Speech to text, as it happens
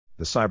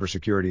the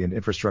Cybersecurity and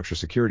Infrastructure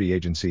Security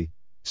Agency,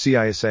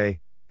 CISA,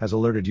 has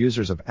alerted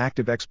users of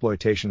active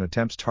exploitation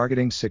attempts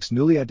targeting 6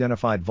 newly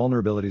identified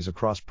vulnerabilities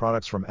across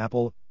products from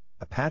Apple,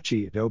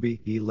 Apache, Adobe,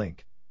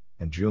 E-Link,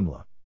 and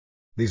Joomla.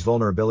 These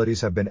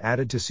vulnerabilities have been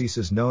added to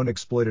CISA's known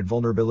exploited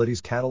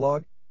vulnerabilities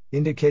catalog,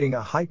 indicating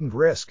a heightened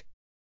risk.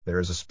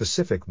 There is a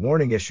specific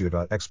warning issued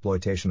about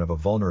exploitation of a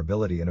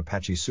vulnerability in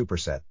Apache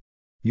Superset.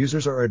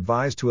 Users are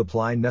advised to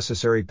apply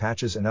necessary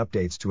patches and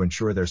updates to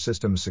ensure their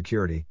system's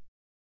security,